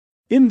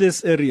In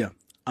this area,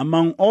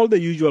 among all the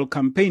usual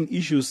campaign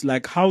issues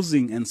like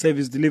housing and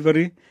service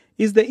delivery,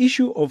 is the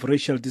issue of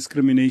racial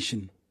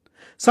discrimination.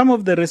 Some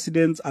of the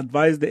residents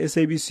advised the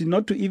SABC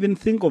not to even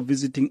think of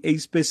visiting a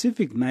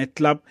specific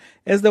nightclub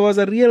as there was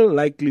a real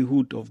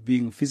likelihood of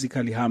being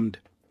physically harmed.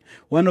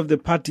 One of the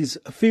party's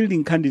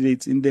fielding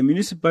candidates in the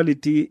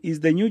municipality is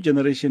the New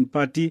Generation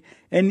Party,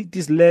 and it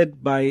is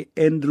led by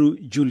Andrew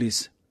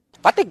Julius.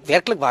 Wat ek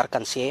werklik waar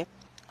kan sê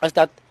is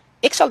dat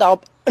ek sal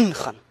daarop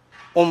ingaan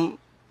om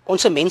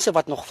ons mense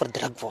wat nog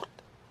verdruk word.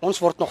 Ons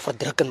word nog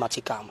verdruk in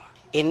Matzikama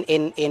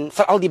en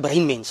veral die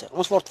breinmense.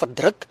 Ons word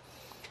verdruk.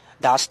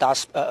 Daar's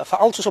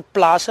veral soos op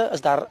plase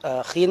is daar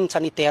geen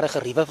sanitêre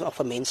geriewe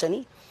vir mense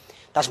nie.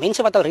 Daar's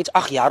mense wat al reeds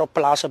 8 jaar op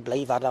plase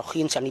bly waar daar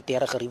geen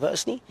sanitêre geriewe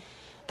is nie.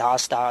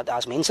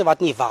 Daar's mense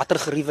wat nie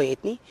watergeriewe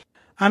het nie.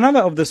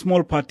 Another of the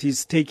small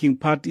parties taking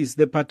part is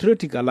the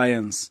Patriotic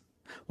Alliance.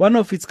 One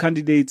of its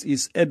candidates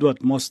is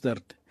Edward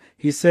Mostert.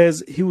 He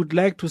says he would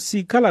like to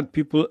see colored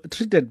people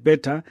treated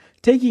better,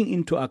 taking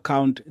into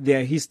account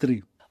their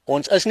history.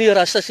 Ons is nie 'n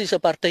rassistiese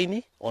party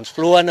nie. Ons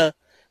glo in 'n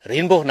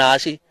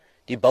reënboognasie,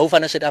 die bou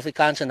van 'n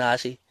Suid-Afrikaanse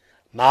nasie,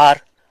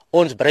 maar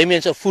ons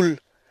breinmense voel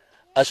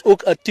as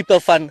ook 'n tipe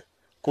van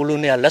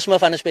kolonialisme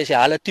van 'n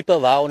spesiale tipe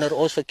waaronder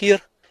ons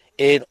verkeer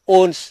en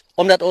ons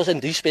omdat ons in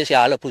die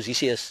spesiale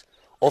posisie is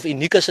of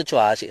unieke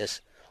situasie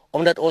is,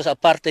 omdat ons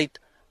apartheid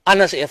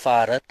anders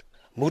ervaar het,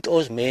 moet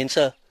ons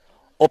mense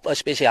op 'n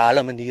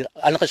spesiale manier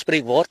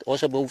aangespreek word,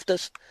 ons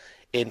behoeftes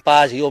en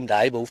pas hier om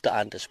daai behoefte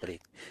aan te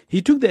spreek.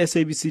 He took the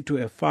SABC to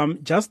a farm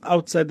just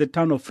outside the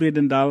town of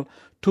Vredendal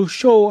to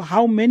show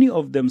how many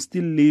of them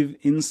still live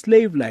in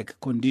slave-like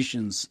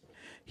conditions.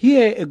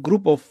 Here, a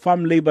group of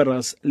farm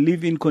laborers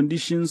live in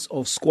conditions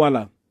of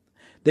squalor.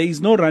 There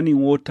is no running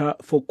water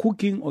for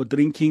cooking or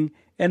drinking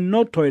and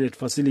no toilet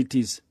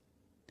facilities.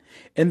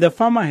 And the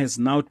farmer has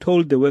now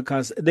told the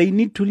workers they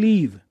need to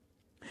leave.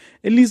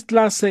 Elise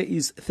Klasse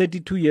is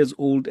 32 years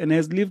old and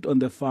has lived on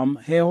the farm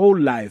her whole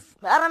life.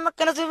 Waarom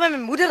kan het my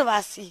moeder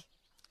was nie,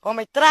 om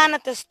my trane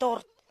te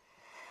stort.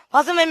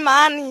 Was my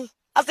ma nie,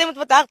 as hy met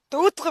vandag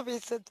dood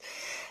gewees het,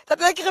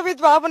 dat ek geweet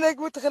waarvan ek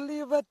moet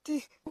gelewe het.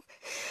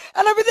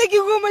 En dan weet ek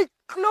hoe my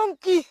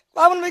klonkie,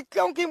 waarvan my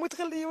klonkie moet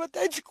gelewe het.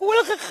 Hy het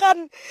skool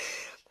gegaan,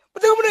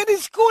 maar toe moet hy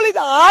die skool het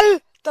haal,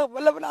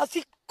 terwyl hy as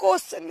die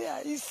kos in die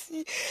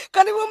huisie,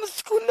 kan hy hom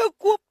skoene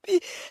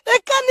koopie,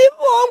 ek kan nie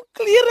vir hom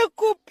klere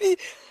koopie,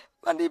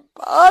 want die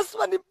baas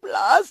van die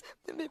plaas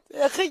het my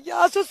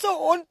weggejaag soos 'n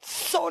hond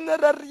sonder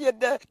 'n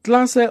rede.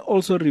 Klasse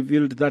also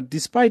revealed that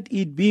despite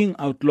it being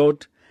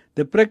outlawed,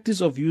 the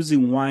practice of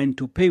using wine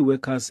to pay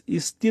workers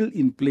is still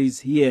in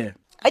place here.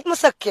 Hy het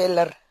mos 'n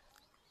keller.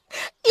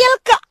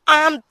 Elke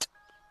aand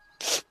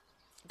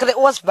kry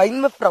ons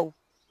wyn, mevrou.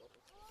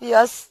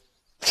 Yes.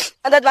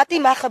 En dat wat nie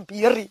mag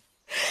gebeur nie.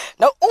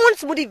 Nou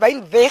ons moet die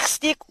wyn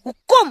wegsteek.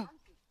 Hoekom?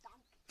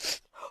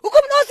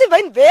 Hoekom nou ons die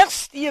wyn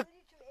wegsteek?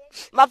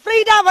 Maar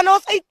Vrydag wanneer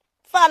ons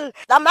uitval,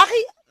 dan mag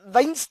jy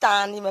wyn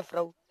staan nie,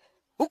 mevrou.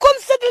 Hoekom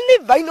sit hulle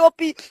nie wyn op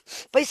die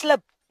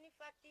byslip?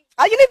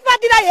 As jy nie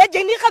vat nie, dan het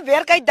jy nie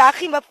gewerk uit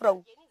dagie,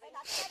 mevrou.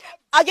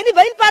 As jy nie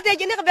wyn vat, het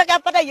jy nie gewerk,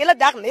 dan vat jy hele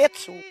dag net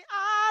so.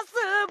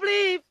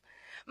 Asseblief,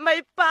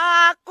 my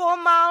pa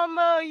kom al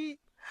my.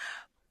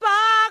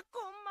 Pa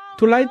kom al.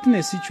 To lighten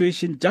a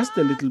situation just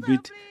a little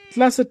bit,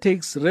 Klasse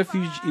takes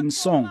refuge in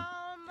song.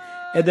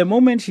 At the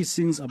moment she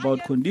sings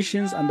about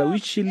conditions under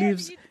which she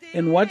lives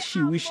and what she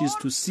wishes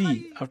to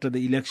see after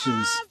the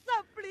elections.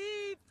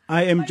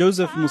 I am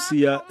Joseph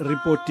Mosia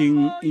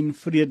reporting in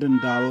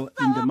Vredendal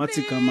in the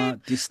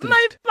Matzikama District.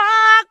 My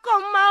pa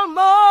kom al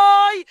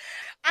mooi.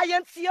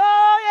 Ayan siyo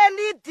en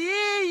die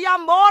dia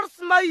mors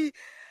my.